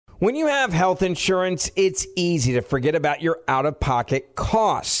When you have health insurance, it's easy to forget about your out-of-pocket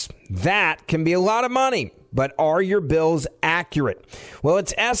costs. That can be a lot of money, but are your bills accurate? Well,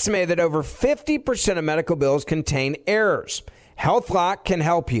 it's estimated that over 50% of medical bills contain errors. HealthLock can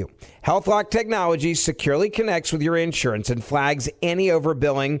help you. HealthLock technology securely connects with your insurance and flags any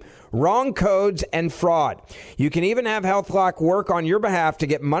overbilling, wrong codes, and fraud. You can even have HealthLock work on your behalf to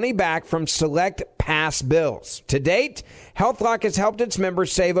get money back from select past bills. To date, HealthLock has helped its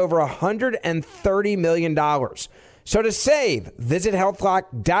members save over $130 million. So to save, visit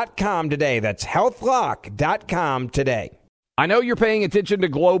healthlock.com today. That's healthlock.com today. I know you're paying attention to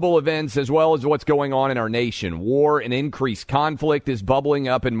global events as well as what's going on in our nation. War and increased conflict is bubbling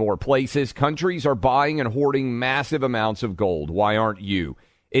up in more places. Countries are buying and hoarding massive amounts of gold. Why aren't you?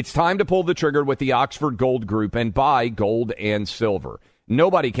 It's time to pull the trigger with the Oxford Gold Group and buy gold and silver.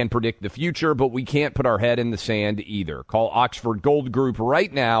 Nobody can predict the future, but we can't put our head in the sand either. Call Oxford Gold Group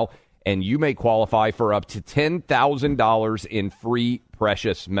right now, and you may qualify for up to $10,000 in free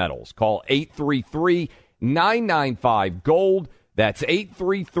precious metals. Call 833-995-GOLD. That's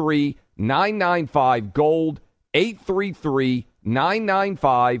 833-995-GOLD,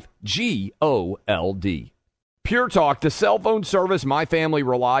 833-995-GOLD. Pure Talk, the cell phone service my family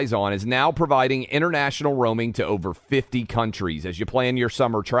relies on, is now providing international roaming to over 50 countries. As you plan your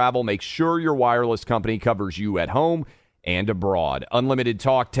summer travel, make sure your wireless company covers you at home and abroad. Unlimited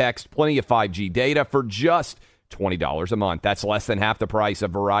talk, text, plenty of 5G data for just $20 a month. That's less than half the price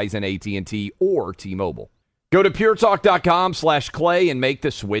of Verizon, AT&T, or T-Mobile. Go to puretalk.com/Clay and make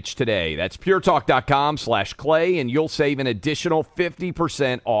the switch today. That's puretalk.com/Clay, and you'll save an additional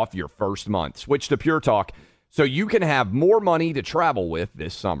 50% off your first month. Switch to Pure Talk so you can have more money to travel with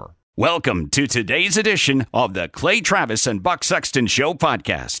this summer. Welcome to today's edition of the Clay Travis and Buck Sexton Show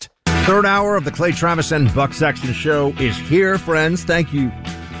podcast. Third hour of the Clay Travis and Buck Sexton Show is here, friends. Thank you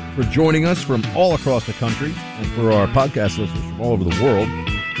for joining us from all across the country and for our podcast listeners from all over the world.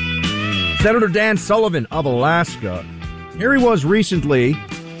 Senator Dan Sullivan of Alaska. Here he was recently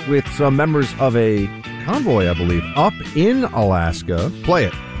with some members of a convoy, I believe, up in Alaska. Play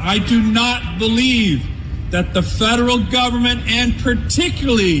it. I do not believe that the federal government, and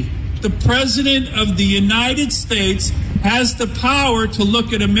particularly the President of the United States, has the power to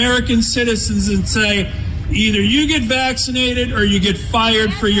look at American citizens and say, either you get vaccinated or you get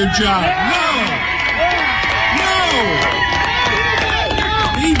fired for your job. No!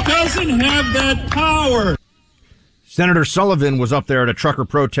 He doesn't have that power. Senator Sullivan was up there at a trucker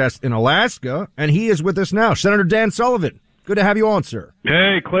protest in Alaska, and he is with us now. Senator Dan Sullivan, good to have you on, sir.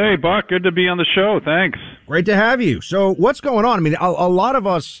 Hey, Clay, Buck, good to be on the show. Thanks. Great to have you. So what's going on? I mean, a lot of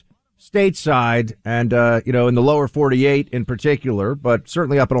us stateside and, in the lower 48 in particular, but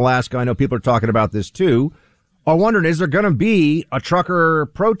certainly up in Alaska, I know people are talking about this too, are wondering, is there going to be a trucker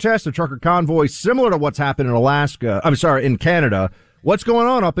protest, a trucker convoy similar to what's happened in in Canada? What's going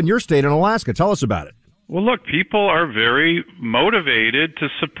on up in your state in Alaska? Tell us about it. Well, look, people are very motivated to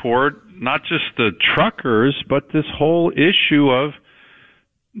support not just the truckers, but this whole issue of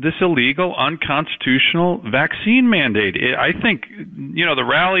this illegal, unconstitutional vaccine mandate. I think, the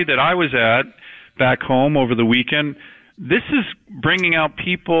rally that I was at back home over the weekend, this is bringing out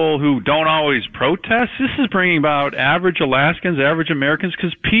people who don't always protest. This is bringing about average Alaskans, average Americans,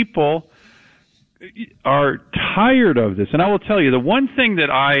 because people are tired of this. And I will tell you, the one thing that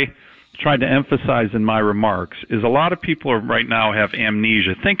I tried to emphasize in my remarks is a lot of people right now have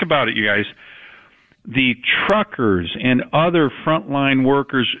amnesia. Think about it, you guys. The truckers and other frontline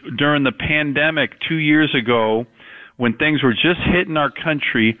workers during the pandemic 2 years ago, when things were just hitting our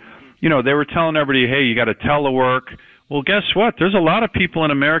country, they were telling everybody, hey, you got to telework. Well, guess what? There's a lot of people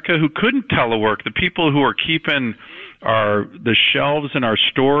in America who couldn't telework. The people who are keeping the shelves in our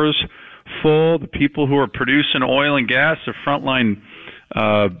stores full, the people who are producing oil and gas, the frontline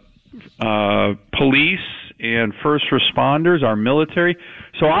police and first responders, our military.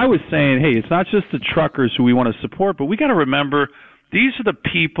 So I was saying, hey, it's not just the truckers who we want to support, but we got to remember these are the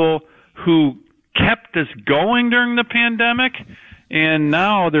people who kept us going during the pandemic, and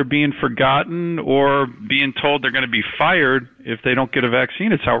now they're being forgotten or being told they're going to be fired if they don't get a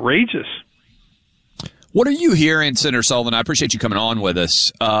vaccine. It's outrageous. What are you hearing, Senator Sullivan? I appreciate you coming on with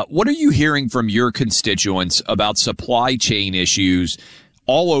us. What are you hearing from your constituents about supply chain issues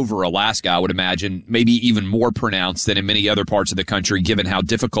all over Alaska, I would imagine, maybe even more pronounced than in many other parts of the country, given how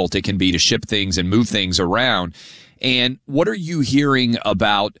difficult it can be to ship things and move things around? And what are you hearing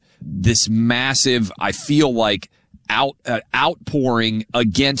about this massive, I feel like, outpouring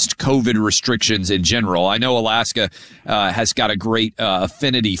against COVID restrictions in general. I know Alaska has got a great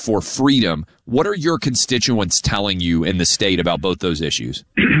affinity for freedom. What are your constituents telling you in the state about both those issues?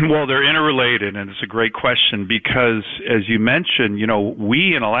 Well, they're interrelated, and it's a great question because, as you mentioned,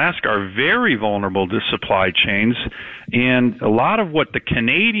 we in Alaska are very vulnerable to supply chains, and a lot of what the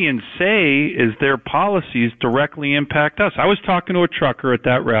Canadians say is their policies directly impact us. I was talking to a trucker at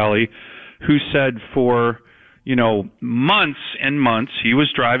that rally who said for months and months he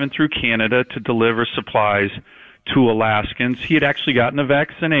was driving through Canada to deliver supplies to Alaskans. He had actually gotten a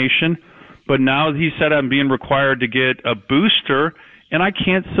vaccination, but now he said, I'm being required to get a booster, and I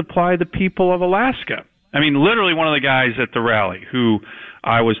can't supply the people of Alaska. I mean, literally one of the guys at the rally who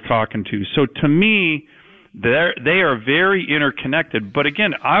I was talking to. So to me, they are very interconnected. But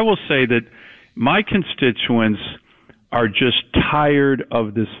again, I will say that my constituents are just tired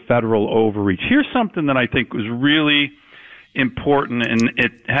of this federal overreach. Here's something that I think was really important, and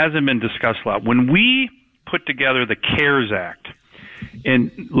it hasn't been discussed a lot. When we put together the CARES Act,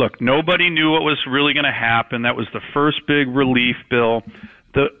 and look, nobody knew what was really going to happen. That was the first big relief bill.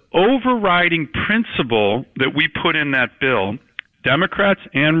 The overriding principle that we put in that bill, Democrats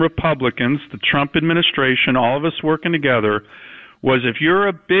and Republicans, the Trump administration, all of us working together, was if you're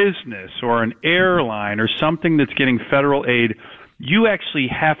a business or an airline or something that's getting federal aid, you actually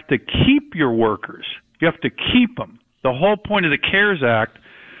have to keep your workers. You have to keep them. The whole point of the CARES Act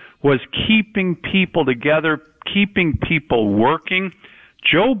was keeping people together, keeping people working.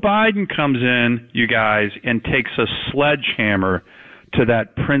 Joe Biden comes in, you guys, and takes a sledgehammer to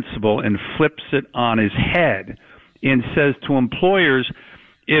that principle and flips it on his head and says to employers,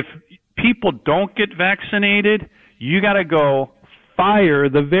 if people don't get vaccinated, you got to go fire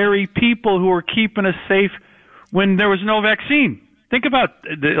the very people who are keeping us safe when there was no vaccine. Think about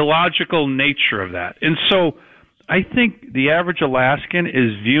the illogical nature of that. And so I think the average Alaskan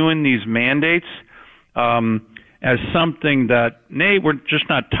is viewing these mandates as something that, we're just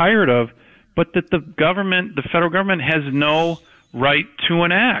not tired of, but that the federal government has no right to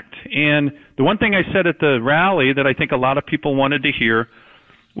enact. And the one thing I said at the rally that I think a lot of people wanted to hear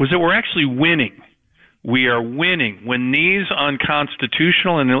was that we're actually winning. We are winning. When these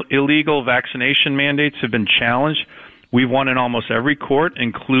unconstitutional and illegal vaccination mandates have been challenged, we've won in almost every court,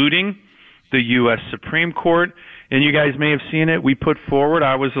 including the U.S. Supreme Court. And you guys may have seen it. We put forward,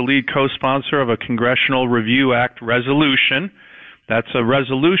 I was the lead co-sponsor of a Congressional Review Act resolution. That's a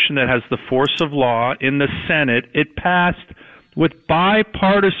resolution that has the force of law in the Senate. It passed with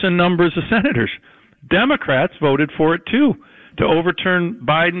bipartisan numbers of senators. Democrats voted for it, too, to overturn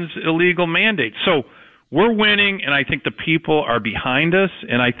Biden's illegal mandate. So we're winning, and I think the people are behind us,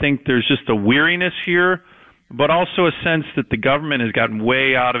 and I think there's just a weariness here, but also a sense that the government has gotten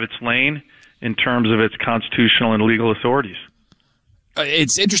way out of its lane in terms of its constitutional and legal authorities.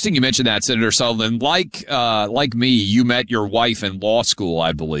 It's interesting you mentioned that, Senator Sullivan. Like me, you met your wife in law school,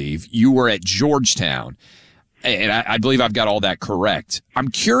 I believe. You were at Georgetown, and I believe I've got all that correct. I'm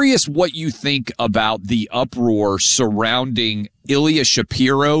curious what you think about the uproar surrounding Ilya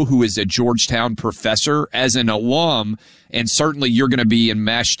Shapiro, who is a Georgetown professor, as an alum, and certainly you're going to be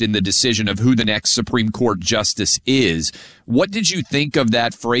enmeshed in the decision of who the next Supreme Court justice is. What did you think of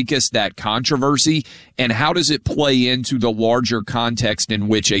that fracas, that controversy, and how does it play into the larger context in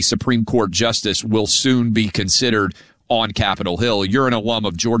which a Supreme Court justice will soon be considered on Capitol Hill? You're an alum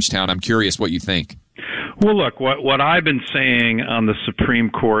of Georgetown. I'm curious what you think. Well, look, what I've been saying on the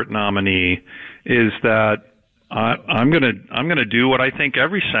Supreme Court nominee is that I'm gonna do what I think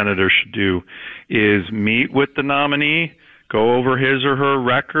every senator should do, is meet with the nominee, go over his or her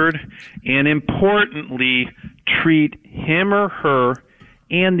record, and importantly, treat him or her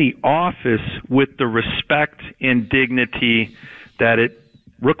and the office with the respect and dignity that it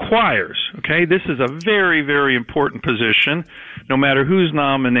requires. Okay, this is a very, very important position, no matter who's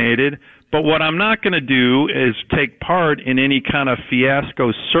nominated. But what I'm not going to do is take part in any kind of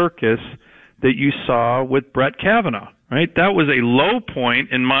fiasco circus that you saw with Brett Kavanaugh, right? That was a low point,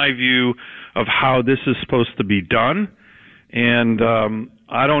 in my view, of how this is supposed to be done. And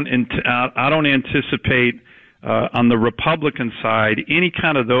I don't anticipate on the Republican side any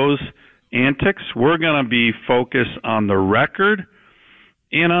kind of those antics. We're going to be focused on the record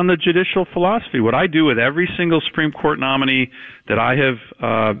and on the judicial philosophy. What I do with every single Supreme Court nominee that I have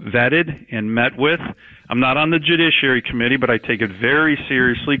vetted and met with, I'm not on the Judiciary Committee, but I take it very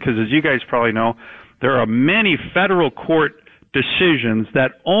seriously because, as you guys probably know, there are many federal court decisions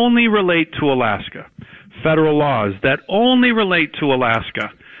that only relate to Alaska, federal laws that only relate to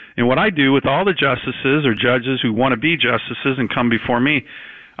Alaska. And what I do with all the justices or judges who want to be justices and come before me,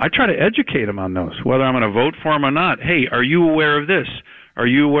 I try to educate them on those, whether I'm going to vote for them or not. Hey, are you aware of this? Are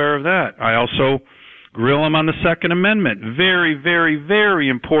you aware of that? I also grill them on the Second Amendment. Very, very, very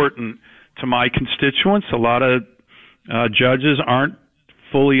important to my constituents. A lot of judges aren't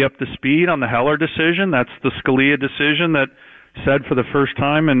fully up to speed on the Heller decision. That's the Scalia decision that said for the first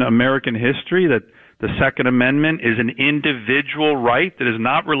time in American history that the Second Amendment is an individual right that is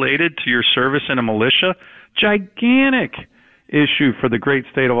not related to your service in a militia. Gigantic issue for the great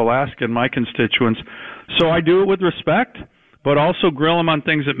state of Alaska and my constituents. So I do it with respect, but also grill them on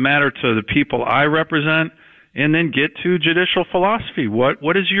things that matter to the people I represent, and then get to judicial philosophy.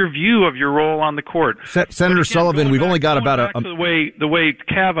 What is your view of your role on the court? Senator Sullivan, we've only got about the way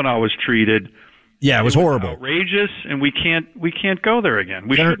Kavanaugh was treated. Yeah, it was horrible, outrageous, and we can't go there again.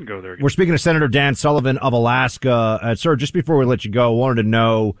 We shouldn't go there again. We're speaking to Senator Dan Sullivan of Alaska. Sir, just before we let you go, I wanted to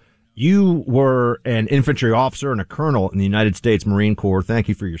know, you were an infantry officer and a colonel in the United States Marine Corps. Thank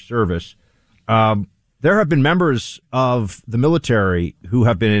you for your service. There have been members of the military who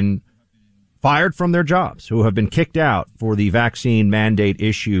have been fired from their jobs, who have been kicked out for the vaccine mandate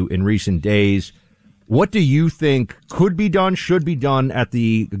issue in recent days. What do you think could be done, should be done at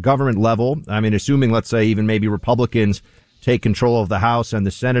the government level? I mean, assuming, let's say, even maybe Republicans take control of the House and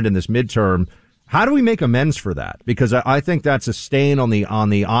the Senate in this midterm. How do we make amends for that? Because I think that's a stain on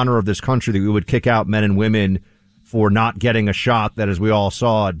the honor of this country that we would kick out men and women for not getting a shot that, as we all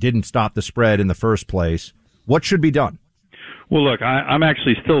saw, didn't stop the spread in the first place. What should be done? Well, look, I'm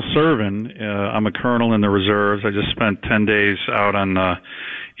actually still serving. I'm a colonel in the reserves. I just spent 10 days out on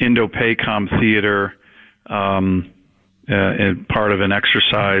Indo-PACOM theater, in part of an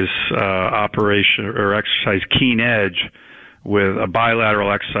exercise operation or exercise Keen Edge, with a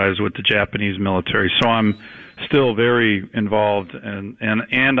bilateral exercise with the Japanese military. So I'm still very involved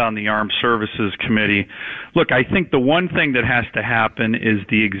and on the Armed Services Committee. Look, I think the one thing that has to happen is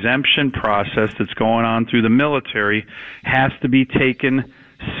the exemption process that's going on through the military has to be taken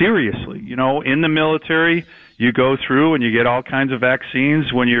seriously. You know, in the military, you go through and you get all kinds of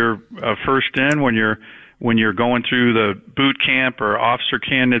vaccines when you're first in, when you're going through the boot camp or officer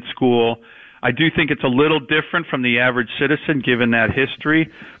candidate school. I do think it's a little different from the average citizen given that history.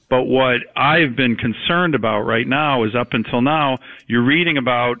 But what I've been concerned about right now is, up until now, you're reading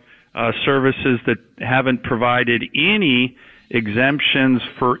about services that haven't provided any exemptions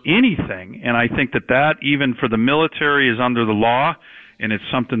for anything. And I think that even for the military is under the law, and it's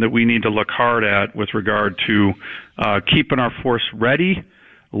something that we need to look hard at with regard to keeping our force ready,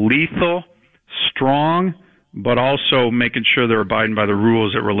 lethal, strong, but also making sure they're abiding by the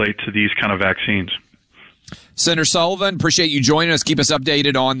rules that relate to these kind of vaccines. Senator Sullivan, appreciate you joining us. Keep us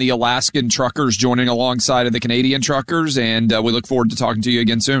updated on the Alaskan truckers joining alongside of the Canadian truckers, and we look forward to talking to you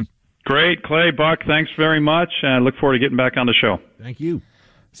again soon. Great. Clay, Buck, thanks very much, and I look forward to getting back on the show. Thank you.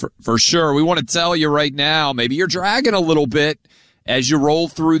 For sure. We want to tell you right now, maybe you're dragging a little bit as you roll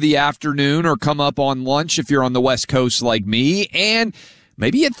through the afternoon or come up on lunch if you're on the West Coast like me, and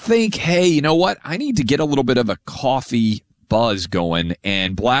maybe you think, hey, you know what? I need to get a little bit of a coffee buzz going,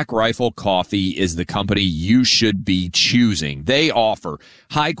 and Black Rifle Coffee is the company you should be choosing. They offer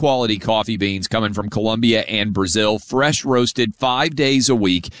high-quality coffee beans coming from Colombia and Brazil, fresh roasted 5 days a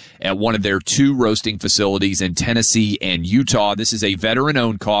week at one of their 2 roasting facilities in Tennessee and Utah. This is a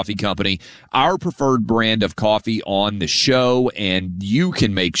veteran-owned coffee company, our preferred brand of coffee on the show, and you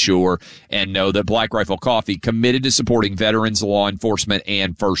can make sure and know that Black Rifle Coffee committed to supporting veterans, law enforcement,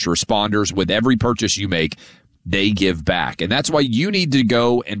 and first responders. With every purchase you make, they give back. And that's why you need to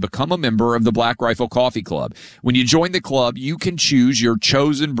go and become a member of the Black Rifle Coffee Club. When you join the club, you can choose your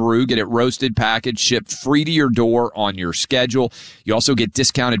chosen brew, get it roasted, packaged, shipped free to your door on your schedule. You also get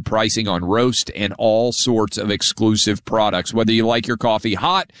discounted pricing on roast and all sorts of exclusive products. Whether you like your coffee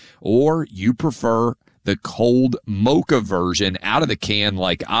hot or you prefer the cold mocha version out of the can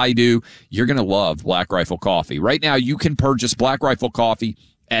like I do, you're going to love Black Rifle Coffee. Right now, you can purchase Black Rifle Coffee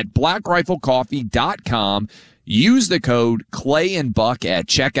at blackriflecoffee.com. Use the code Clay and Buck at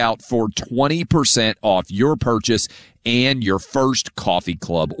checkout for 20% off your purchase and your first coffee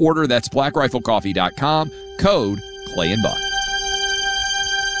club order. That's blackriflecoffee.com, code Clay and Buck.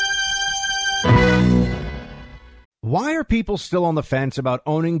 Why are people still on the fence about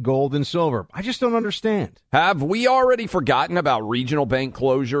owning gold and silver? I just don't understand. Have we already forgotten about regional bank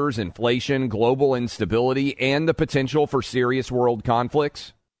closures, inflation, global instability, and the potential for serious world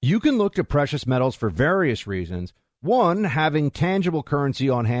conflicts? You can look to precious metals for various reasons. 1, having tangible currency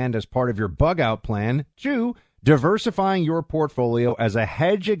on hand as part of your bug-out plan. 2, diversifying your portfolio as a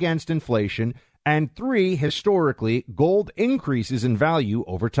hedge against inflation. And 3, historically, gold increases in value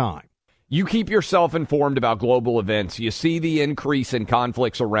over time. You keep yourself informed about global events. You see the increase in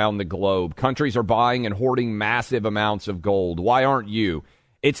conflicts around the globe. Countries are buying and hoarding massive amounts of gold. Why aren't you?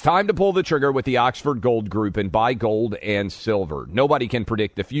 It's time to pull the trigger with the Oxford Gold Group and buy gold and silver. Nobody can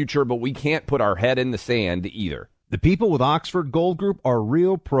predict the future, but we can't put our head in the sand either. The people with Oxford Gold Group are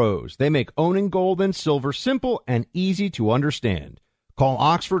real pros. They make owning gold and silver simple and easy to understand. Call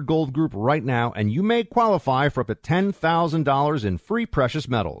Oxford Gold Group right now, and you may qualify for up to $10,000 in free precious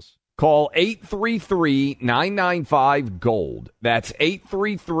metals. Call 833-995-GOLD. That's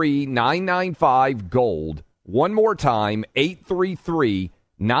 833-995-GOLD. One more time,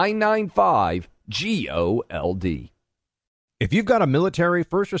 833-995-GOLD. If you've got a military,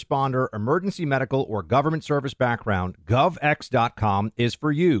 first responder, emergency medical, or government service background, GovX.com is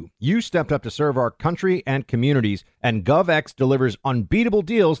for you. You stepped up to serve our country and communities, and GovX delivers unbeatable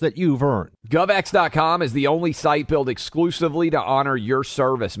deals that you've earned. GovX.com is the only site built exclusively to honor your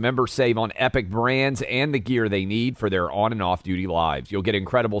service. Members save on epic brands and the gear they need for their on- and off-duty lives. You'll get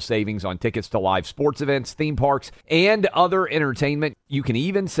incredible savings on tickets to live sports events, theme parks, and other entertainment. You can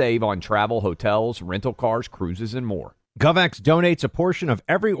even save on travel, hotels, rental cars, cruises, and more. GovX donates a portion of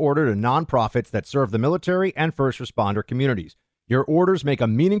every order to nonprofits that serve the military and first responder communities. Your orders make a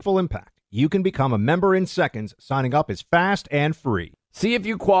meaningful impact. You can become a member in seconds. Signing up is fast and free. See if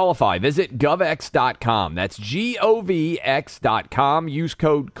you qualify. Visit govx.com. That's govx.com. Use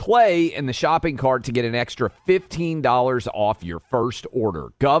code CLAY in the shopping cart to get an extra $15 off your first order.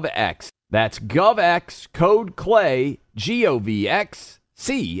 GovX. That's GovX, code CLAY, GovXCLAY.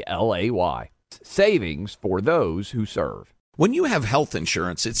 Savings for those who serve. When you have health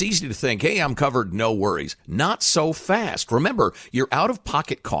insurance, it's easy to think, hey, I'm covered, no worries. Not so fast. Remember, your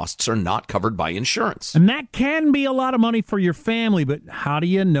out-of-pocket costs are not covered by insurance. And that can be a lot of money for your family, but how do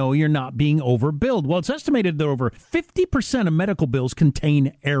you know you're not being overbilled? Well, it's estimated that over 50% of medical bills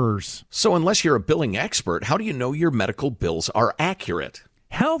contain errors. So unless you're a billing expert, how do you know your medical bills are accurate?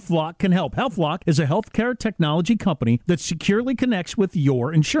 HealthLock can help. HealthLock is a healthcare technology company that securely connects with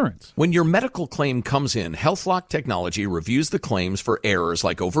your insurance. When your medical claim comes in, HealthLock technology reviews the claims for errors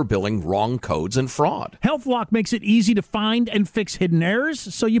like overbilling, wrong codes, and fraud. HealthLock makes it easy to find and fix hidden errors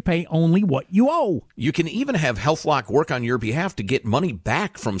so you pay only what you owe. You can even have HealthLock work on your behalf to get money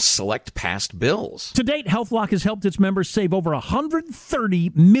back from select past bills. To date, HealthLock has helped its members save over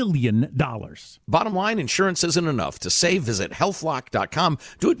 $130 million. Bottom line, insurance isn't enough. To save, visit healthlock.com.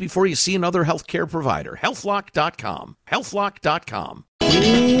 Do it before you see another healthcare provider. Healthlock.com. Healthlock.com.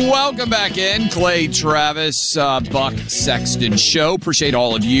 Welcome back in. Clay Travis, Buck Sexton Show. Appreciate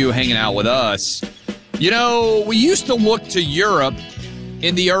all of you hanging out with us. You know, we used to look to Europe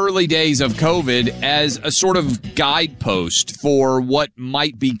in the early days of COVID as a sort of guidepost for what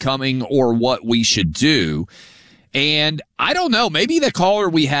might be coming or what we should do. And I don't know, maybe the caller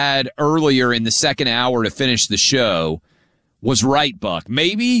we had earlier in the second hour to finish the show was right, Buck.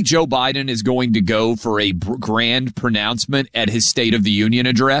 Maybe Joe Biden is going to go for a grand pronouncement at his State of the Union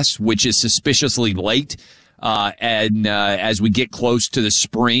address, which is suspiciously late. And as we get close to the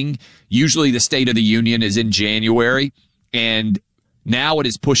spring, usually the State of the Union is in January, and now it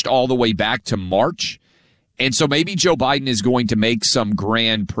is pushed all the way back to March. And so maybe Joe Biden is going to make some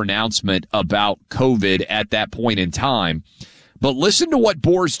grand pronouncement about COVID at that point in time. But listen to what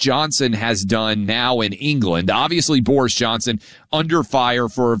Boris Johnson has done now in England. Obviously, Boris Johnson under fire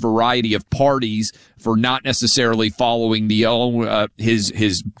for a variety of parties for not necessarily following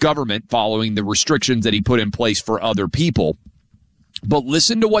his government, following the restrictions that he put in place for other people. But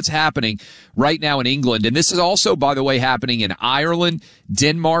listen to what's happening right now in England. And this is also, by the way, happening in Ireland,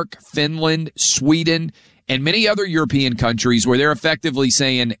 Denmark, Finland, Sweden, and many other European countries where they're effectively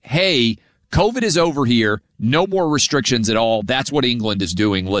saying, hey, COVID is over here. No more restrictions at all. That's what England is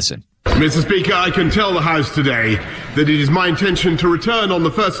doing. Listen. Mr. Speaker, I can tell the House today that it is my intention to return on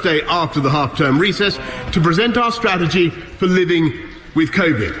the first day after the half-term recess to present our strategy for living with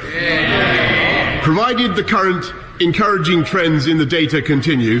COVID. Yeah. Provided the current encouraging trends in the data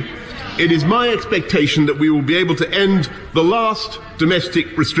continue, it is my expectation that we will be able to end the last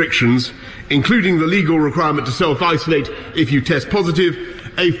domestic restrictions, including the legal requirement to self-isolate if you test positive,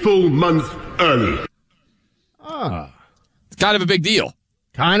 a full month early. It's kind of a big deal.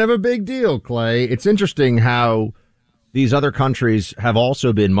 Kind of a big deal, Clay. It's interesting how these other countries have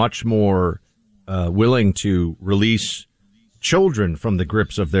also been much more willing to release children from the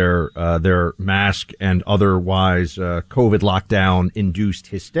grips of their mask and otherwise COVID lockdown induced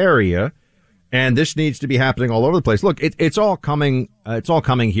hysteria. And this needs to be happening all over the place. Look, it's all coming. It's all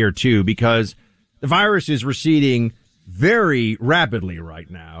coming here too, because the virus is receding very rapidly right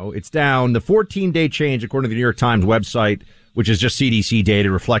now. It's down. The 14-day change, according to the New York Times website, which is just CDC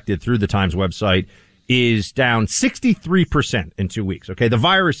data reflected through the Times website, is down 63% in 2 weeks. Okay, the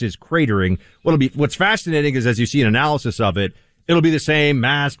virus is cratering. What's fascinating is, as you see an analysis of it, it'll be the same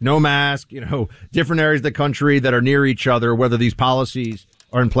mask, no mask, different areas of the country that are near each other, whether these policies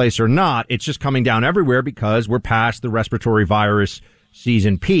are in place or not. It's just coming down everywhere because we're past the respiratory virus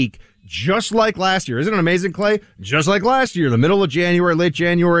season peak, just like last year. Isn't it amazing, Clay? Just like last year, the middle of January, late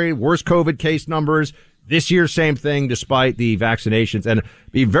January, worst COVID case numbers. This year, same thing, despite the vaccinations. And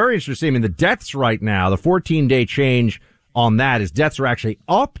it'd be very interesting. I mean, the deaths right now, the 14-day change on that is deaths are actually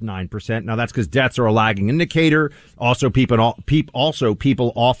up 9%. Now, that's because deaths are a lagging indicator. Also, people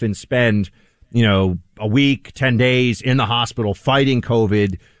often spend, a week, 10 days in the hospital fighting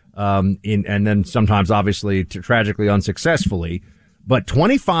COVID, and then sometimes, obviously, tragically unsuccessfully. But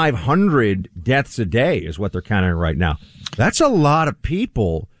 2,500 deaths a day is what they're counting right now. That's a lot of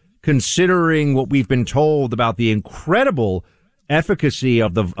people, considering what we've been told about the incredible efficacy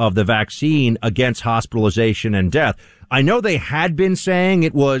of the vaccine against hospitalization and death. I know they had been saying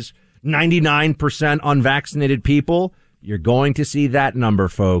it was 99% unvaccinated people. You're going to see that number,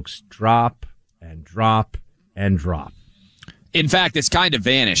 folks, drop and drop and drop. In fact, it's kind of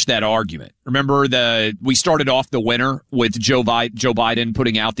vanished, that argument. Remember, we started off the winter with Joe Biden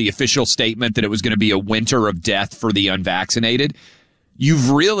putting out the official statement that it was going to be a winter of death for the unvaccinated.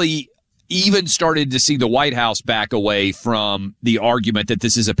 You've really even started to see the White House back away from the argument that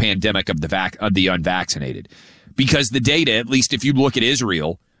this is a pandemic of the unvaccinated. Because the data, at least if you look at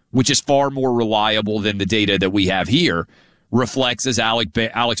Israel, which is far more reliable than the data that we have here, reflects, as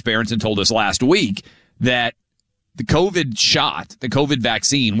Alex Berenson told us last week, that the COVID shot, the COVID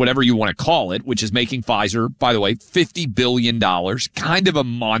vaccine, whatever you want to call it, which is making Pfizer, by the way, $50 billion, kind of a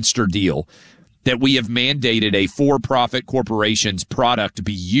monster deal, that we have mandated a for-profit corporation's product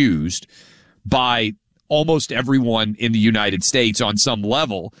be used by almost everyone in the United States on some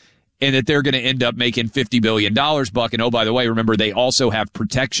level, and that they're going to end up making $50 billion, Buck. And oh, by the way, remember, they also have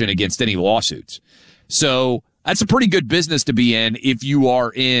protection against any lawsuits. So that's a pretty good business to be in if you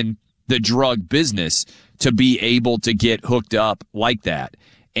are in the drug business, to be able to get hooked up like that.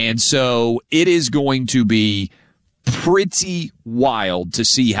 And so it is going to be pretty wild to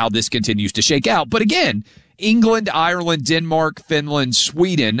see how this continues to shake out. But again, England, Ireland, Denmark, Finland,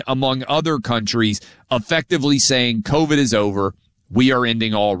 Sweden, among other countries, effectively saying COVID is over. We are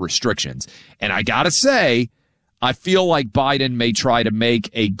ending all restrictions. And I got to say, I feel like Biden may try to make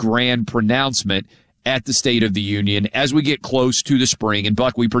a grand pronouncement at the State of the Union as we get close to the spring. And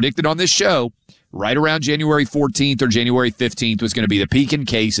Buck, we predicted on this show right around January 14th or January 15th was going to be the peak in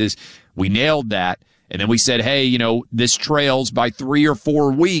cases. We nailed that. And then we said, hey, this trails by 3 or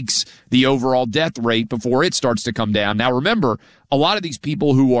 4 weeks the overall death rate before it starts to come down. Now, remember, a lot of these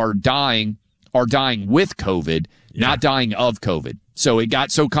people who are dying with COVID, not dying of COVID. So it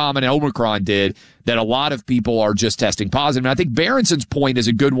got so common, Omicron did, that a lot of people are just testing positive. And I think Berenson's point is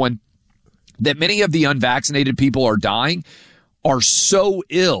a good one, that many of the unvaccinated people are so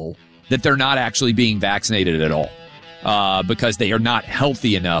ill that they're not actually being vaccinated at all because they are not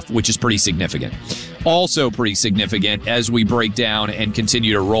healthy enough, which is pretty significant. Also pretty significant as we break down and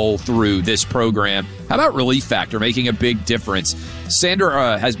continue to roll through this program. How about Relief Factor making a big difference?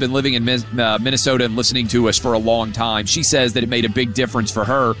 Sandra has been living in Minnesota and listening to us for a long time. She says that it made a big difference for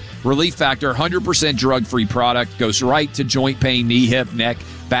her. Relief Factor, 100% drug-free product, goes right to joint pain, knee, hip, neck,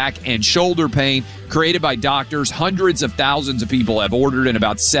 back, and shoulder pain. Created by doctors, hundreds of thousands of people have ordered, and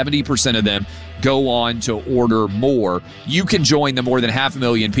about 70% of them go on to order more. You can join the more than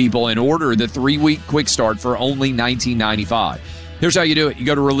 500,000 people and order the 3-week quick start for only $19.95. Here's how you do it. You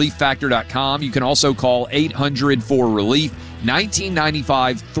go to relieffactor.com. You can also call 800-4RELIEF.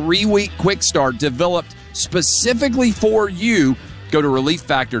 $19.95 3-week quick start developed specifically for you. Go to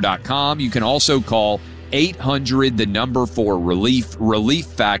relieffactor.com. You can also call 800 4RELIEF. Relief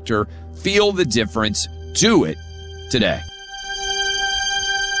Factor. Feel the difference. Do it today.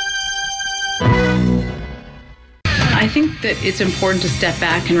 I think that it's important to step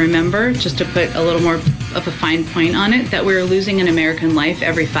back and remember, just to put a little more of a fine point on it, that we're losing an American life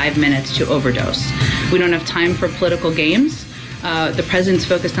every 5 minutes to overdose. We don't have time for political games. The president's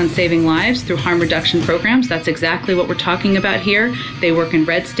focused on saving lives through harm reduction programs. That's exactly what we're talking about here. They work in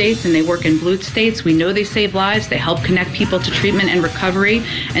red states and they work in blue states. We know they save lives. They help connect people to treatment and recovery.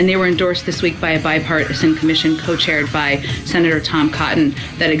 And they were endorsed this week by a bipartisan commission co-chaired by Senator Tom Cotton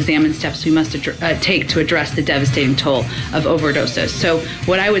that examines steps we must take to address the devastating toll of overdoses. So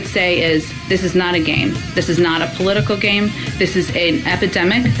what I would say is this is not a game. This is not a political game. This is an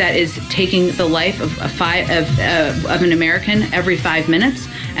epidemic that is taking the life of an American every 5 minutes,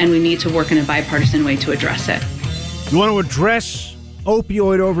 and we need to work in a bipartisan way to address it. You want to address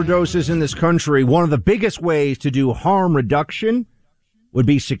opioid overdoses in this country? One of the biggest ways to do harm reduction would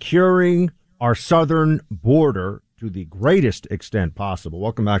be securing our southern border to the greatest extent possible.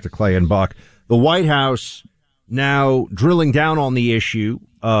 Welcome back to Clay and Buck. The White House now drilling down on the issue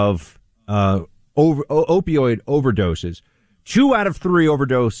of opioid overdoses. 2 out of 3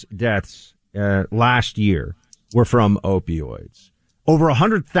 overdose deaths last year were from opioids. Over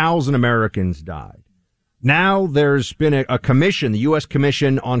 100,000 Americans died. Now there's been a commission, the U.S.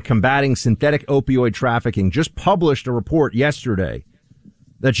 Commission on Combating Synthetic Opioid Trafficking, just published a report yesterday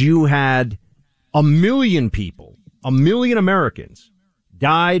that you had 1 million people, 1 million Americans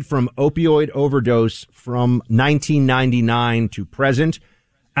died from opioid overdose from 1999 to present.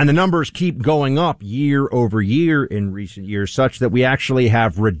 And the numbers keep going up year over year in recent years, such that we actually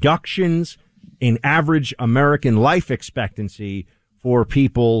have reductions in average American life expectancy for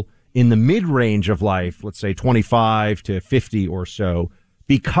people in the mid-range of life, let's say 25 to 50 or so,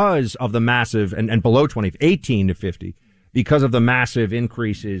 because of the massive, and below 20, 18 to 50, because of the massive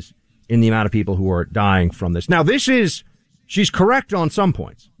increases in the amount of people who are dying from this. Now, she's correct on some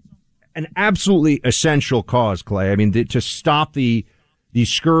points. An absolutely essential cause, Clay. I mean, to stop the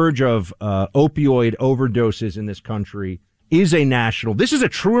scourge of opioid overdoses in this country is this is a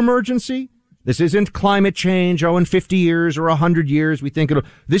true emergency. This isn't climate change, in 50 years or 100 years.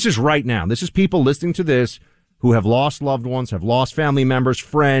 This is right now. This is people listening to this who have lost loved ones, have lost family members,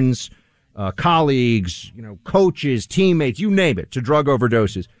 friends, colleagues, coaches, teammates, you name it, to drug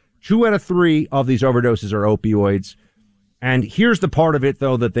overdoses. 2 out of 3 of these overdoses are opioids. And here's the part of it,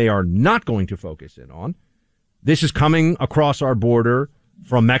 though, that they are not going to focus in on. This is coming across our border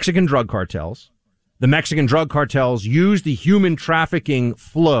from Mexican drug cartels. The Mexican drug cartels use the human trafficking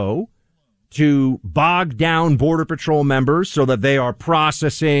flow to bog down Border Patrol members so that they are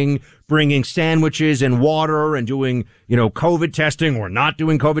processing, bringing sandwiches and water and doing, COVID testing or not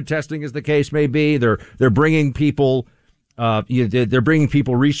doing COVID testing, as the case may be. They're bringing people, they're bringing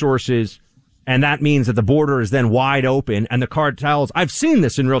people resources. And that means that the border is then wide open, and the cartels, I've seen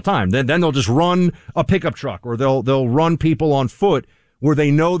this in real time. Then they'll just run a pickup truck, or they'll run people on foot where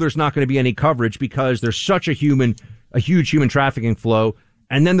they know there's not going to be any coverage because there's such a huge human trafficking flow.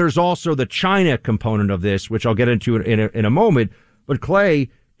 And then there's also the China component of this, which I'll get into in a moment. But Clay,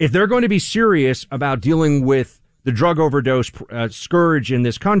 if they're going to be serious about dealing with the drug overdose scourge in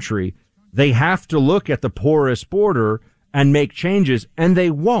this country, they have to look at the porous border and make changes, and they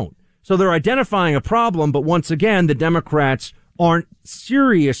won't. So they're identifying a problem, but once again, the Democrats aren't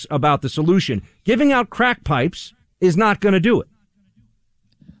serious about the solution. Giving out crack pipes is not going to do it.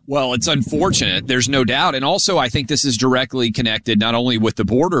 Well, it's unfortunate. There's no doubt. And also, I think this is directly connected not only with the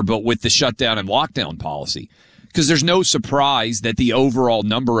border, but with the shutdown and lockdown policy. Because there's no surprise that the overall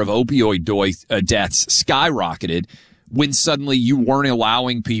number of opioid deaths skyrocketed when suddenly you weren't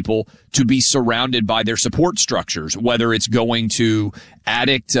allowing people to be surrounded by their support structures, whether it's going to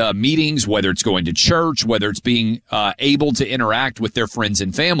addict meetings, whether it's going to church, whether it's being able to interact with their friends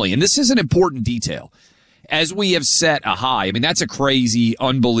and family. And this is an important detail. As we have set a high, I mean, that's a crazy,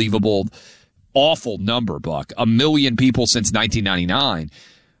 unbelievable, awful number, Buck. 1 million people since 1999.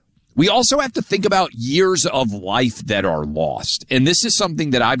 We also have to think about years of life that are lost. And this is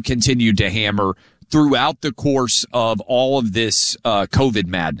something that I've continued to hammer throughout the course of all of this COVID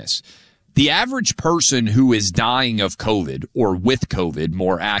madness. The average person who is dying of COVID, or with COVID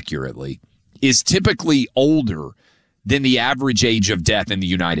more accurately, is typically older than the average age of death in the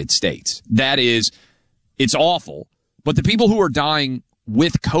United States. That is, it's awful, but the people who are dying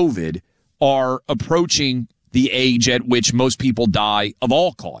with COVID are approaching the age at which most people die of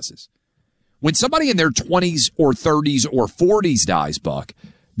all causes. When somebody in their 20s or 30s or 40s dies, Buck,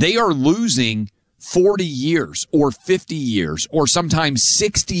 they are losing 40 years or 50 years or sometimes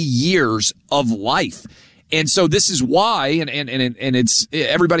 60 years of life. And so this is why, and it's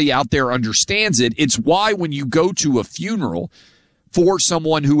everybody out there understands it. It's why when you go to a funeral for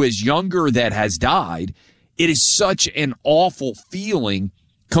someone who is younger that has died, it is such an awful feeling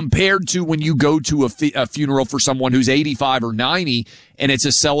compared to when you go to a funeral for someone who's 85 or 90 and it's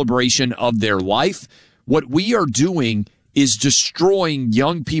a celebration of their life. What we are doing is destroying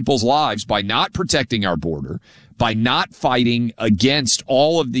young people's lives by not protecting our border, by not fighting against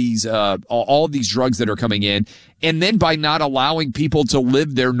all of these drugs that are coming in, and then by not allowing people to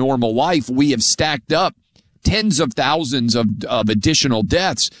live their normal life. We have stacked up tens of thousands of additional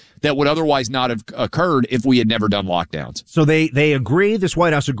deaths that would otherwise not have occurred if we had never done lockdowns. So they agree, this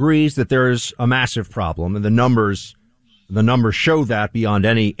White House agrees that there's a massive problem, and the numbers The numbers show that beyond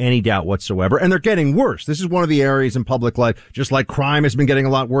any doubt whatsoever. And they're getting worse. This is one of the areas in public life, just like crime has been getting a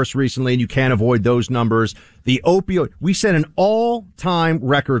lot worse recently, and you can't avoid those numbers. The opioid, we set an all-time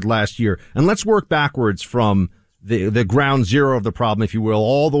record last year. And let's work backwards from the ground zero of the problem, if you will,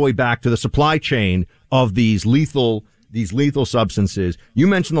 all the way back to the supply chain of these lethal substances. You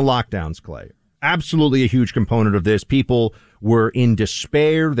mentioned the lockdowns, Clay. Absolutely a huge component of this. People were in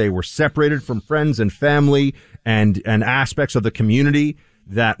despair. They were separated from friends and family and aspects of the community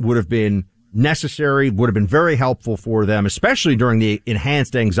that would have been necessary, would have been very helpful for them, especially during the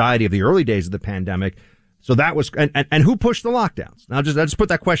enhanced anxiety of the early days of the pandemic. So that was, and who pushed the lockdowns? Now, I just put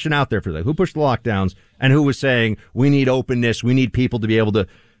that question out there for them. Who pushed the lockdowns and who was saying, we need openness, we need people to be able to,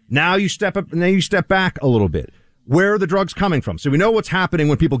 now you step up and then you step back a little bit. Where are the drugs coming from? So we know what's happening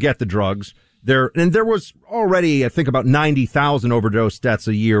when people get the drugs. There was already, I think, about 90,000 overdose deaths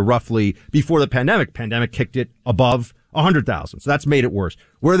a year, roughly, before the pandemic. Pandemic kicked it above 100,000. So that's made it worse.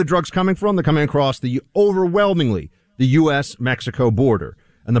 Where are the drugs coming from? They're coming across overwhelmingly the U.S.-Mexico border.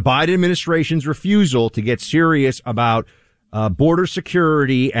 And the Biden administration's refusal to get serious about border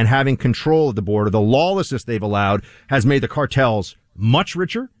security and having control of the border, the lawlessness they've allowed, has made the cartels much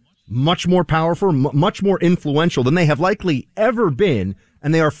richer, much more powerful, much more influential than they have likely ever been.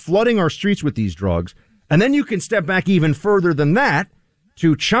 And they are flooding our streets with these drugs. And then you can step back even further than that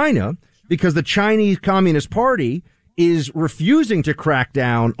to China, because the Chinese Communist Party is refusing to crack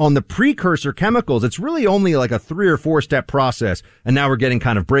down on the precursor chemicals. It's really only like a 3 or 4 step process. And now we're getting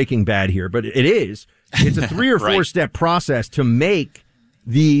kind of Breaking Bad here, but it is. It's a 3 or 4 step process to make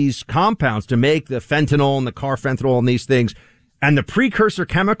these compounds, to make the fentanyl and the carfentanil and these things. And the precursor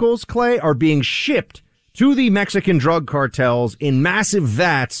chemicals, Clay, are being shipped to the Mexican drug cartels in massive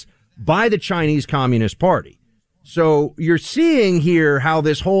vats by the Chinese Communist Party. So you're seeing here how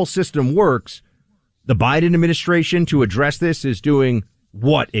this whole system works. The Biden administration, to address this, is doing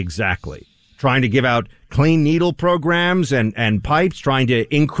what exactly? Trying to give out clean needle programs and pipes, trying to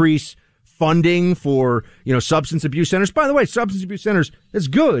increase funding for, substance abuse centers. By the way, substance abuse centers is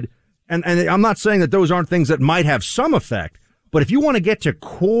good. And I'm not saying that those aren't things that might have some effect. But if you want to get to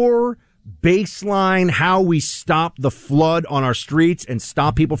core baseline, how we stop the flood on our streets and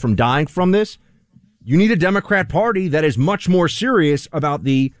stop people from dying from this, you need a Democrat Party that is much more serious about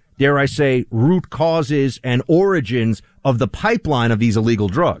the, dare I say, root causes and origins of the pipeline of these illegal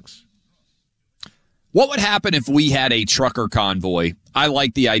drugs. What would happen if we had a trucker convoy? I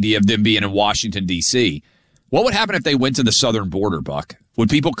like the idea of them being in Washington, D.C. What would happen if they went to the southern border, Buck? Would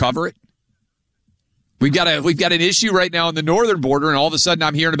people cover it? We've got an issue right now on the northern border, and all of a sudden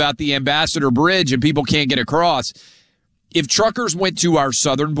I'm hearing about the Ambassador Bridge and people can't get across. If truckers went to our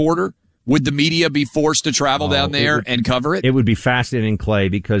southern border, would the media be forced to travel down there and cover it? It would be fascinating, Clay,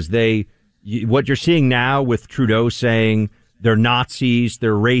 because what you're seeing now with Trudeau saying they're Nazis,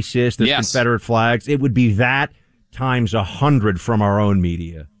 they're racist, there's Confederate flags, it would be that times 100 from our own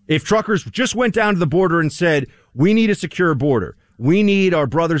media. If truckers just went down to the border and said, we need a secure border, we need our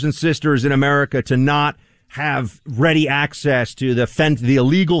brothers and sisters in America to not have ready access to the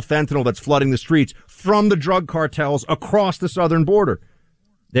illegal fentanyl that's flooding the streets from the drug cartels across the southern border,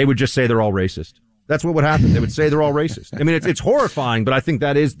 they would just say they're all racist. That's what would happen. They would say they're all racist. I mean, it's horrifying, but I think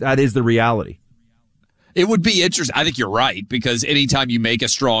that is the reality. It would be interesting. I think you're right, because anytime you make a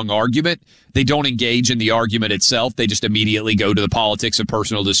strong argument, they don't engage in the argument itself. They just immediately go to the politics of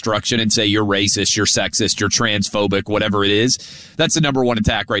personal destruction and say you're racist, you're sexist, you're transphobic, whatever it is. That's the number one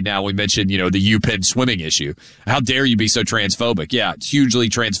attack right now. We mentioned, the UPenn swimming issue. How dare you be so transphobic? Yeah, it's hugely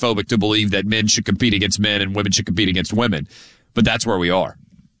transphobic to believe that men should compete against men and women should compete against women. But that's where we are.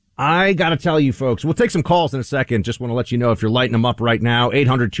 I got to tell you, folks, we'll take some calls in a second. Just want to let you know if you're lighting them up right now,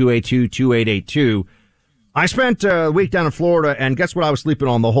 800-282-2882. I spent a week down in Florida, and guess what I was sleeping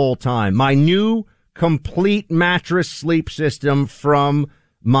on the whole time? My new complete mattress sleep system from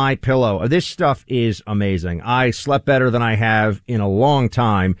MyPillow. This stuff is amazing. I slept better than I have in a long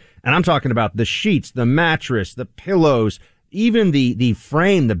time, and I'm talking about the sheets, the mattress, the pillows, even the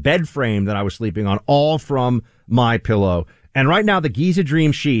frame, the bed frame that I was sleeping on, all from MyPillow. And right now, the Giza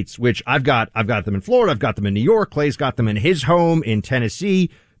Dream sheets, which I've got them in Florida, I've got them in New York, Clay's got them in his home in Tennessee.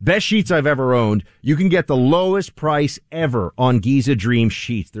 Best sheets I've ever owned. You can get the lowest price ever on Giza Dream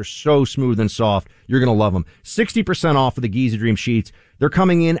sheets. They're so smooth and soft. You're going to love them. 60% off of the Giza Dream sheets. They're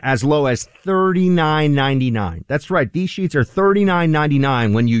coming in as low as $39.99. That's right. These sheets are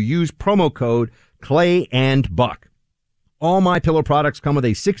 $39.99 when you use promo code Clay and Buck. All MyPillow products come with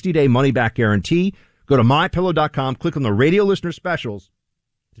a 60-day money-back guarantee. Go to MyPillow.com, click on the radio listener specials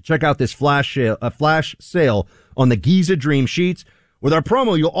to check out this flash sale on the Giza Dream sheets. With our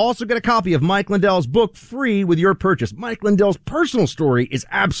promo, you'll also get a copy of Mike Lindell's book free with your purchase. Mike Lindell's personal story is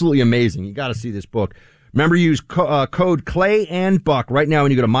absolutely amazing. You got to see this book. Remember, use code Clay and Buck right now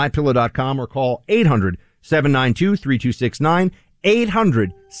when you go to mypillow.com or call 800-792-3269,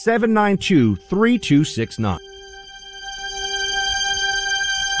 800-792-3269.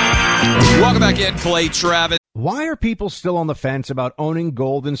 Welcome back in, Clay Travis. Why are people still on the fence about owning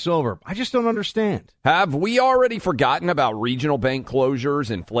gold and silver? I just don't understand. Have we already forgotten about regional bank closures,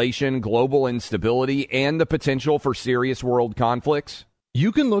 inflation, global instability, and the potential for serious world conflicts?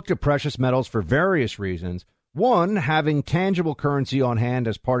 You can look to precious metals for various reasons. 1, having tangible currency on hand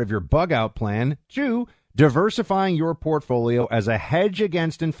as part of your bug-out plan. 2, diversifying your portfolio as a hedge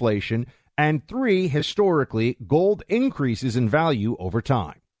against inflation. And 3, historically, gold increases in value over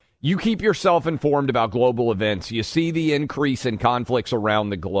time. You keep yourself informed about global events. You see the increase in conflicts around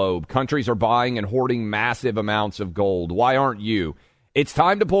the globe. Countries are buying and hoarding massive amounts of gold. Why aren't you? It's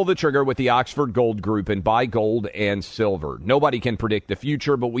time to pull the trigger with the Oxford Gold Group and buy gold and silver. Nobody can predict the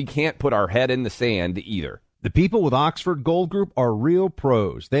future, but we can't put our head in the sand either. The people with Oxford Gold Group are real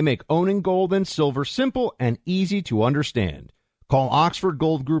pros. They make owning gold and silver simple and easy to understand. Call Oxford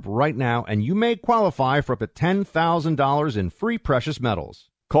Gold Group right now, and you may qualify for up to $10,000 in free precious metals.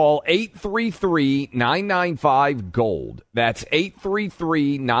 Call 833-995-GOLD. That's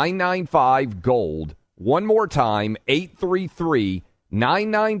 833-995-GOLD. One more time,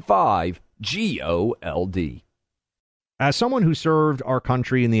 833-995-GOLD. As someone who served our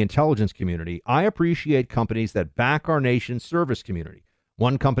country in the intelligence community, I appreciate companies that back our nation's service community.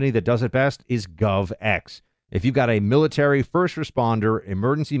 One company that does it best is GovX. If you've got a military, first responder,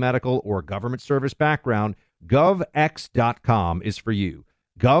 emergency medical, or government service background, GovX.com is for you.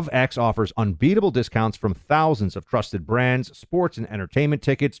 GovX offers unbeatable discounts from thousands of trusted brands, sports and entertainment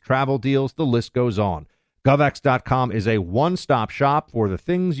tickets, travel deals, the list goes on. GovX.com is a one-stop shop for the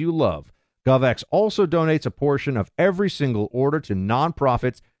things you love. GovX also donates a portion of every single order to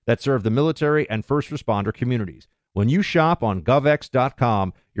nonprofits that serve the military and first responder communities. When you shop on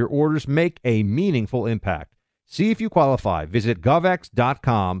GovX.com, your orders make a meaningful impact. See if you qualify. Visit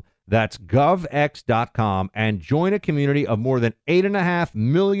GovX.com. That's GovX.com, and join a community of more than 8.5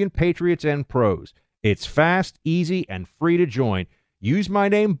 million patriots and pros. It's fast, easy, and free to join. Use my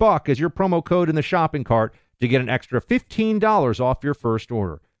name, Buck, as your promo code in the shopping cart to get an extra $15 off your first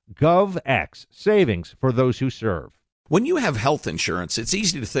order. GovX, savings for those who serve. When you have health insurance, it's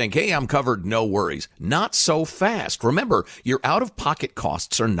easy to think, hey, I'm covered, no worries. Not so fast. Remember, your out-of-pocket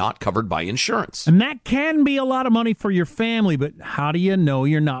costs are not covered by insurance. And that can be a lot of money for your family, but how do you know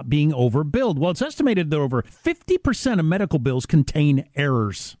you're not being overbilled? Well, it's estimated that over 50% of medical bills contain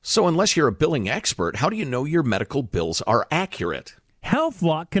errors. So unless you're a billing expert, how do you know your medical bills are accurate?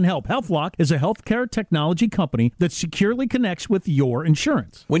 HealthLock can help. HealthLock is a healthcare technology company that securely connects with your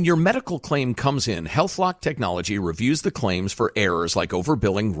insurance. When your medical claim comes in, HealthLock technology reviews the claims for errors like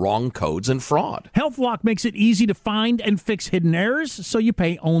overbilling, wrong codes, and fraud. HealthLock makes it easy to find and fix hidden errors so you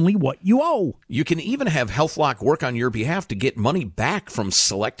pay only what you owe. You can even have HealthLock work on your behalf to get money back from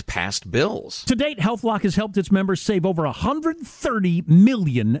select past bills. To date, HealthLock has helped its members save over $130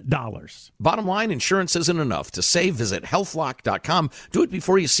 million. Bottom line, insurance isn't enough. To save, visit healthlock.com. Do it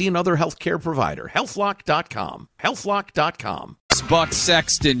before you see another healthcare provider. Healthlock.com. Healthlock.com. It's Buck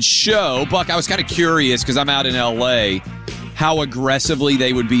Sexton Show. Buck, I was kind of curious because I'm out in L.A. how aggressively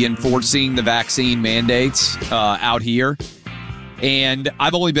they would be enforcing the vaccine mandates out here. And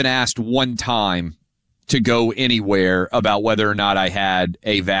I've only been asked one time to go anywhere about whether or not I had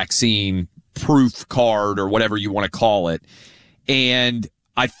a vaccine proof card or whatever you want to call it. And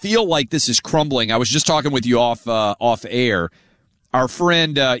I feel like this is crumbling. I was just talking with you off air. Our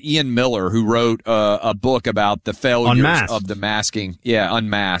friend Ian Miller, who wrote a book about the failures of the masking. Yeah,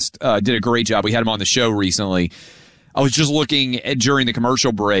 Unmasked. Did a great job. We had him on the show recently. I was just looking during the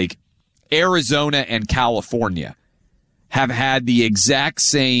commercial break. Arizona and California have had the exact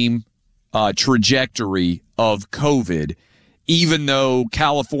same trajectory of COVID, even though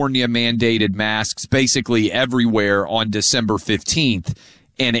California mandated masks basically everywhere on December 15th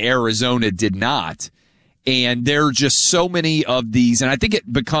and Arizona did not. And there are just so many of these, and I think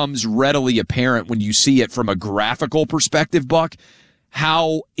it becomes readily apparent when you see it from a graphical perspective, Buck,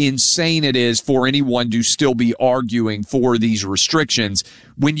 how insane it is for anyone to still be arguing for these restrictions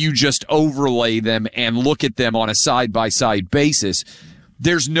when you just overlay them and look at them on a side-by-side basis.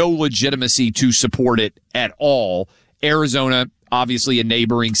 There's no legitimacy to support it at all. Arizona, obviously a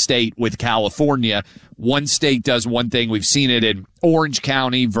neighboring state with California. One state does one thing. We've seen it in Orange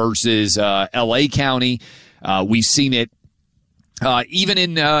County versus L.A. County. We've seen it even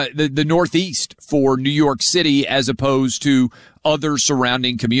in the Northeast for New York City, as opposed to other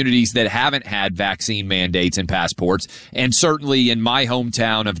surrounding communities that haven't had vaccine mandates and passports. And certainly in my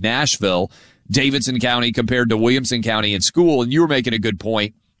hometown of Nashville, Davidson County compared to Williamson County in school. And you were making a good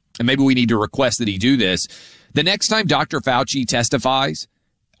point, and maybe we need to request that he do this. The next time Dr. Fauci testifies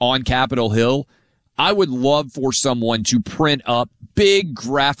on Capitol Hill, I would love for someone to print up big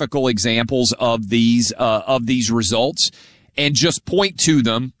graphical examples of these results and just point to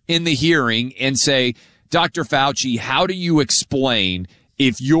them in the hearing and say, Dr. Fauci, how do you explain,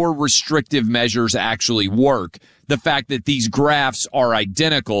 if your restrictive measures actually work, the fact that these graphs are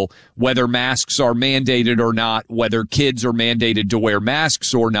identical, whether masks are mandated or not, whether kids are mandated to wear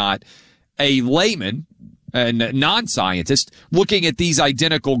masks or not? A layman, a non-scientist, looking at these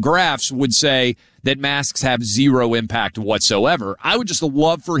identical graphs would say that masks have zero impact whatsoever. I would just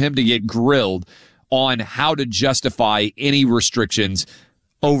love for him to get grilled on how to justify any restrictions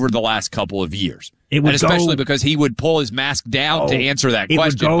over the last couple of years. And especially because he would pull his mask down to answer that question.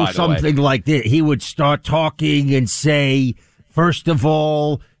 It would go something like this. He would start talking and say, first of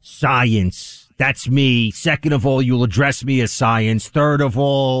all, science. That's me. Second of all, you'll address me as science. Third of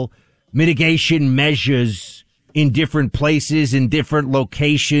all, mitigation measures in different places, in different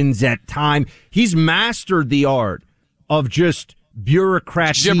locations at time. He's mastered the art of just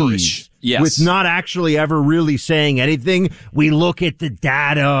bureaucracy. Gibberish. Yes. With not actually ever really saying anything. We look at the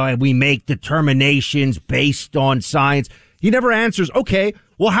data and we make determinations based on science. He never answers, okay,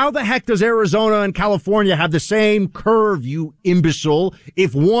 well, how the heck does Arizona and California have the same curve, you imbecile,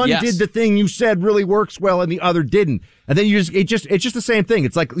 if one did the thing you said really works well and the other didn't? And then it's just the same thing.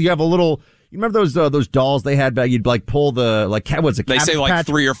 It's like you have a little, you remember those dolls they had back? You'd like pull the, like, what's it? They say like patch?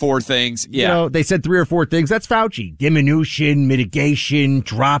 3 or 4 things. Yeah. You know, they said 3 or 4 things. That's Fauci. Diminution, mitigation,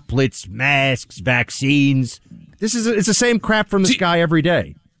 droplets, masks, vaccines. It's the same crap from this guy every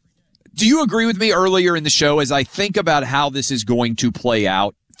day. Do you agree with me earlier in the show as I think about how this is going to play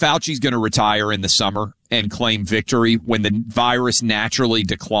out? Fauci's going to retire in the summer and claim victory when the virus naturally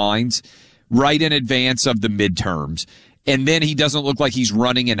declines right in advance of the midterms. And then he doesn't look like he's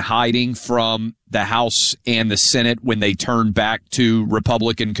running and hiding from the House and the Senate when they turn back to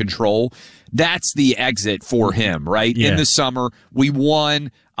Republican control. That's the exit for him, right? Yeah. In the summer, we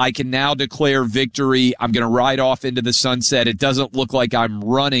won. I can now declare victory. I'm going to ride off into the sunset. It doesn't look like I'm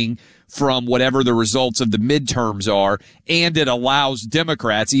running from whatever the results of the midterms are. And it allows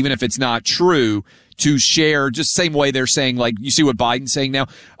Democrats, even if it's not true, to share, just same way they're saying, like, you see what Biden's saying now?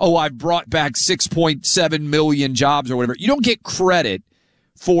 Oh, I've brought back 6.7 million jobs or whatever. You don't get credit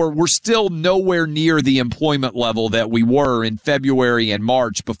for, we're still nowhere near the employment level that we were in February and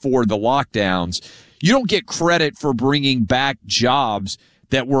March before the lockdowns. You don't get credit for bringing back jobs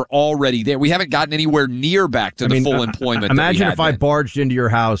that were already there. We haven't gotten anywhere near back to the full employment. Imagine if I barged into your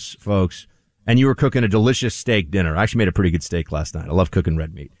house, folks, and you were cooking a delicious steak dinner. I actually made a pretty good steak last night. I love cooking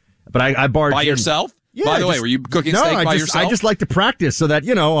red meat. But I barged by in. Yourself? Yeah, by the way, were you cooking steak by yourself? I just like to practice so that,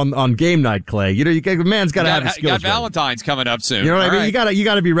 on game night, Clay, a man's got to have his skills. You got Valentine's coming up soon. You know what I mean? Right. You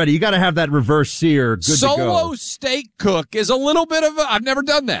got to be ready. You got to have that reverse sear good to go. Solo steak cook is a little bit of I've never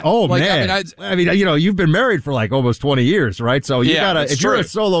done that. Oh, man. I mean, you've been married for like almost 20 years, right? So you got to, if you're a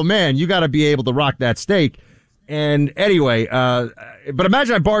solo man, you got to be able to rock that steak. And anyway, but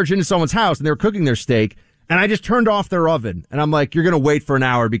imagine I barged into someone's house and they were cooking their steak and I just turned off their oven and I'm like, you're going to wait for an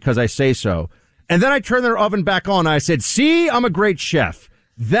hour because I say so. And then I turned their oven back on. And I said, see, I'm a great chef.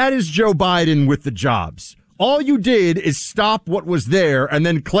 That is Joe Biden with the jobs. All you did is stop what was there and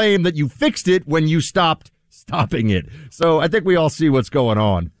then claim that you fixed it when you stopped stopping it. So I think we all see what's going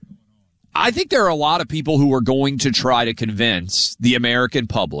on. I think there are a lot of people who are going to try to convince the American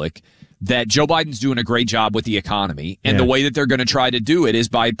public that Joe Biden's doing a great job with the economy. And the way that they're going to try to do it is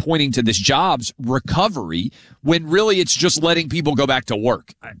by pointing to this jobs recovery when really it's just letting people go back to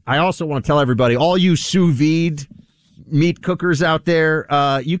work. I also want to tell everybody, all you sous vide meat cookers out there,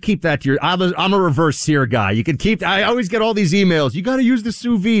 you keep that to your, I'm a reverse sear guy. You can keep, I always get all these emails. You got to use the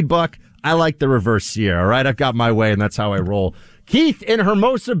sous vide, Buck. I like the reverse sear. All right. I've got my way and that's how I roll. Keith in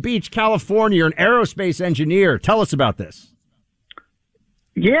Hermosa Beach, California, an aerospace engineer. Tell us about this.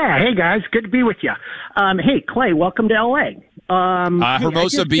 Yeah. Hey, guys. Good to be with you. Hey, Clay, welcome to L.A.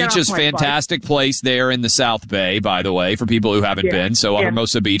 Hermosa Beach is a fantastic place there in the South Bay, by the way, for people who haven't been. So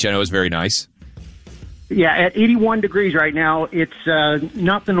Hermosa Beach, I know, is very nice. Yeah, at 81 degrees right now, it's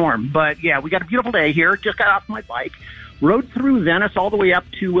not the norm. But, yeah, we got a beautiful day here. Just got off my bike. Rode through Venice all the way up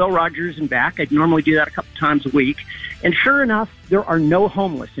to Will Rogers and back. I'd normally do that a couple times a week. And sure enough, there are no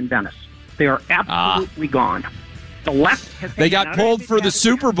homeless in Venice. They are absolutely gone. The left has they got pulled for the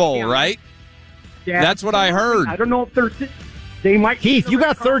Super Bowl, right? Yeah, that's what I heard. I don't know if they're They might. Keith, you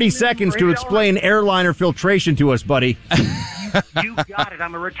got 30 seconds to explain airliner filtration to us, buddy. You got it.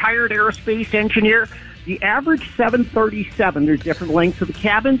 I'm a retired aerospace engineer. The average 737, there's different lengths of the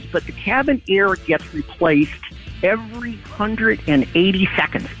cabins, but the cabin air gets replaced every 180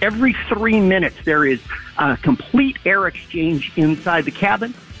 seconds. Every 3 minutes, there is a complete air exchange inside the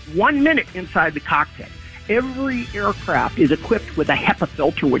cabin, 1 minute inside the cockpit. Every aircraft is equipped with a HEPA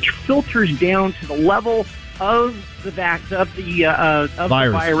filter, which filters down to the level of the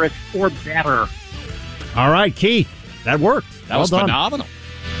virus or better. All right, Keith, that worked. That was done. phenomenal.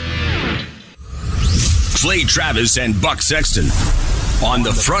 Clay Travis and Buck Sexton on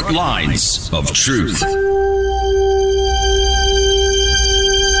the front lines of truth.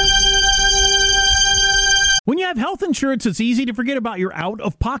 When you have health insurance, it's easy to forget about your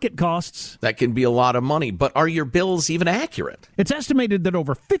out-of-pocket costs. That can be a lot of money, but are your bills even accurate? It's estimated that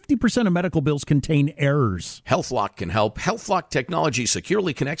over 50% of medical bills contain errors. HealthLock can help. HealthLock technology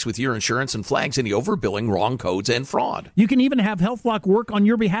securely connects with your insurance and flags any overbilling, wrong codes, and fraud. You can even have HealthLock work on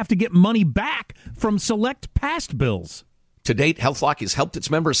your behalf to get money back from select past bills. To date, HealthLock has helped its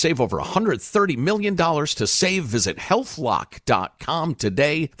members save over $130 million. To save, visit healthlock.com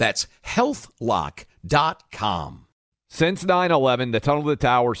today. That's healthlock.com. Since 9/11, the Tunnel to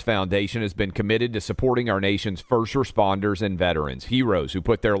Towers Foundation has been committed to supporting our nation's first responders and veterans, heroes who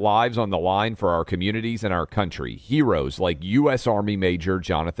put their lives on the line for our communities and our country, heroes like U.S. Army Major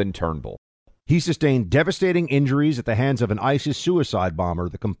Jonathan Turnbull. He sustained devastating injuries at the hands of an ISIS suicide bomber,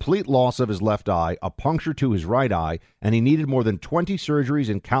 the complete loss of his left eye, a puncture to his right eye, and he needed more than 20 surgeries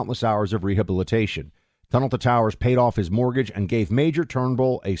and countless hours of rehabilitation. Tunnel to Towers paid off his mortgage and gave Major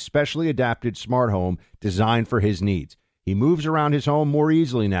Turnbull a specially adapted smart home designed for his needs. He moves around his home more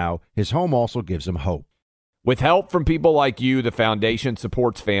easily now. His home also gives him hope. With help from people like you, the foundation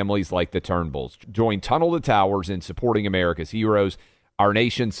supports families like the Turnbulls. Join Tunnel to Towers in supporting America's heroes, our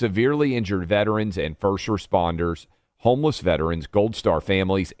nation's severely injured veterans and first responders, homeless veterans, Gold Star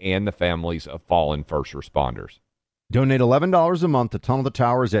families, and the families of fallen first responders. Donate $11 a month to Tunnel to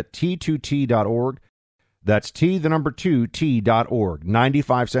Towers at T2T.org. That's T2T.org.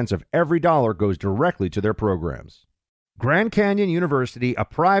 95 cents of every dollar goes directly to their programs. Grand Canyon University, a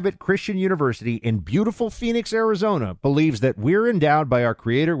private Christian university in beautiful Phoenix, Arizona, believes that we're endowed by our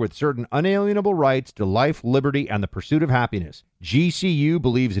Creator with certain unalienable rights to life, liberty, and the pursuit of happiness. GCU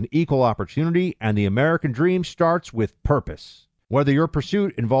believes in equal opportunity, and the American dream starts with purpose. Whether your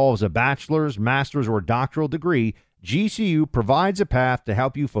pursuit involves a bachelor's, master's, or doctoral degree, GCU provides a path to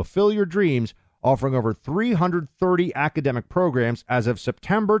help you fulfill your dreams, offering over 330 academic programs as of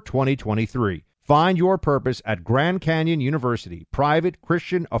September 2023. Find your purpose at Grand Canyon University. Private,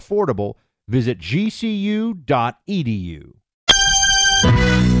 Christian, affordable. Visit gcu.edu.